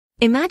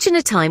Imagine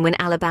a time when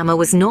Alabama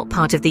was not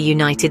part of the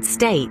United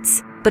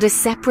States, but a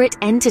separate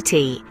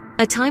entity,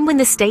 a time when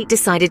the state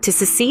decided to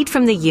secede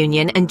from the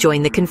Union and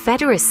join the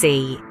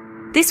Confederacy.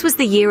 This was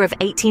the year of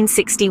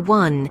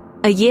 1861,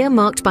 a year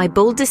marked by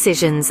bold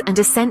decisions and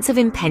a sense of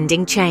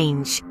impending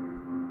change.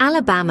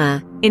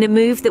 Alabama, in a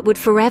move that would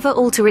forever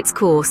alter its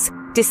course,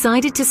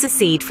 decided to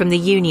secede from the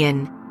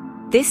Union.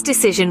 This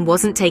decision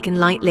wasn't taken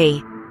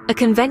lightly. A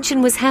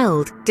convention was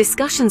held,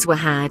 discussions were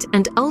had,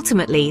 and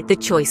ultimately the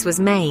choice was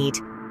made.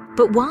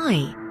 But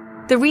why?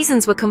 The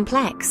reasons were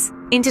complex,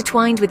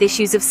 intertwined with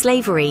issues of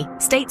slavery,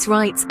 states'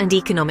 rights, and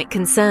economic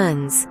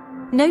concerns.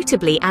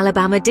 Notably,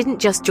 Alabama didn't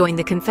just join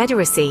the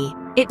Confederacy,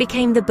 it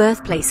became the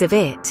birthplace of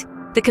it.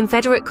 The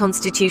Confederate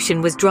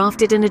Constitution was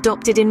drafted and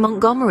adopted in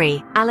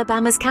Montgomery,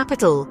 Alabama's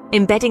capital,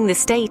 embedding the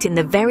state in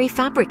the very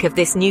fabric of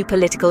this new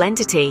political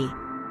entity.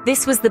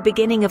 This was the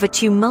beginning of a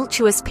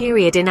tumultuous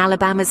period in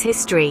Alabama's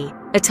history,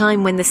 a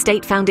time when the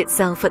state found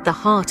itself at the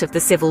heart of the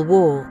Civil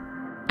War.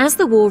 As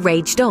the war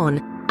raged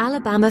on,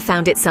 Alabama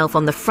found itself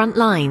on the front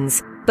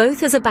lines,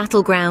 both as a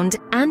battleground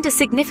and a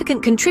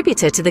significant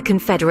contributor to the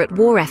Confederate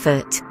war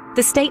effort.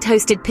 The state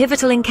hosted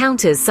pivotal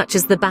encounters such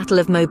as the Battle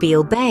of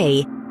Mobile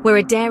Bay, where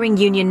a daring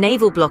Union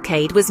naval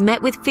blockade was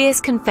met with fierce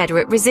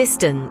Confederate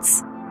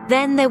resistance.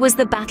 Then there was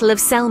the Battle of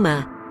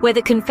Selma, where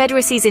the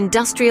Confederacy's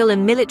industrial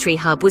and military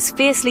hub was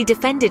fiercely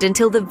defended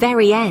until the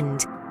very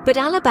end. But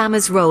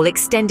Alabama's role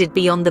extended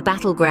beyond the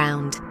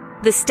battleground.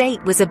 The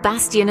state was a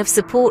bastion of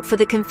support for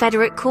the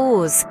Confederate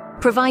cause,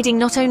 providing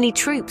not only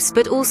troops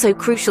but also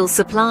crucial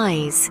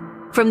supplies.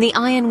 From the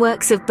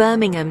ironworks of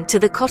Birmingham to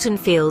the cotton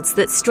fields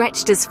that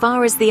stretched as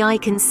far as the eye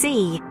can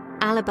see,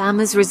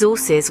 Alabama's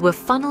resources were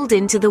funneled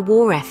into the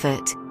war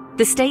effort.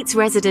 The state's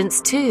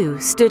residents, too,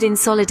 stood in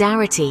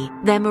solidarity,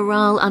 their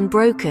morale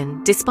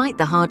unbroken despite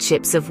the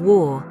hardships of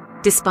war.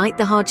 Despite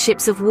the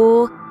hardships of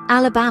war,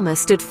 Alabama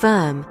stood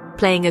firm,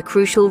 playing a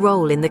crucial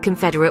role in the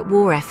Confederate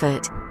war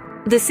effort.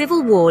 The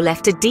Civil War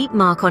left a deep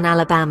mark on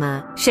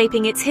Alabama,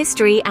 shaping its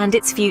history and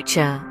its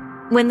future.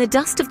 When the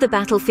dust of the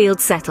battlefield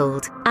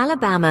settled,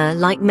 Alabama,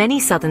 like many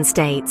southern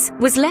states,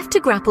 was left to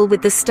grapple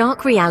with the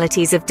stark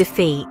realities of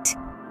defeat.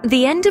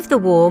 The end of the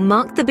war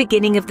marked the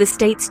beginning of the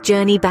state's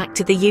journey back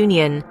to the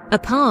Union, a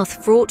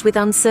path fraught with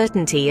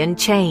uncertainty and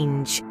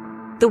change.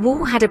 The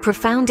war had a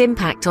profound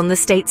impact on the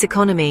state's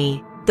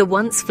economy. The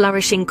once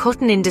flourishing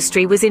cotton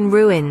industry was in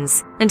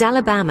ruins, and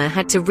Alabama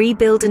had to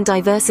rebuild and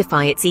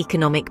diversify its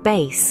economic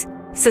base.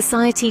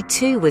 Society,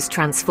 too, was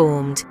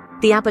transformed.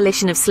 The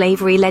abolition of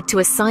slavery led to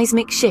a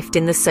seismic shift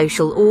in the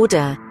social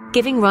order,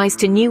 giving rise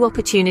to new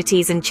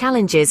opportunities and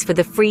challenges for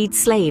the freed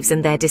slaves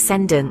and their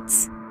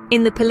descendants.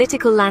 In the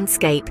political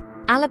landscape,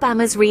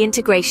 Alabama's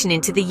reintegration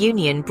into the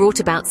Union brought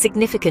about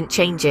significant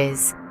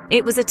changes.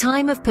 It was a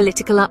time of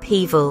political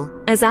upheaval,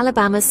 as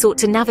Alabama sought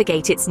to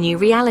navigate its new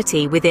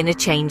reality within a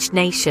changed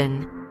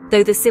nation.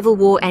 Though the Civil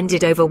War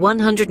ended over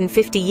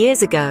 150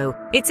 years ago,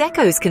 its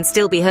echoes can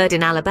still be heard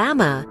in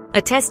Alabama,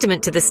 a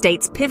testament to the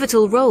state's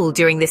pivotal role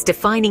during this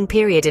defining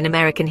period in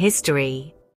American history.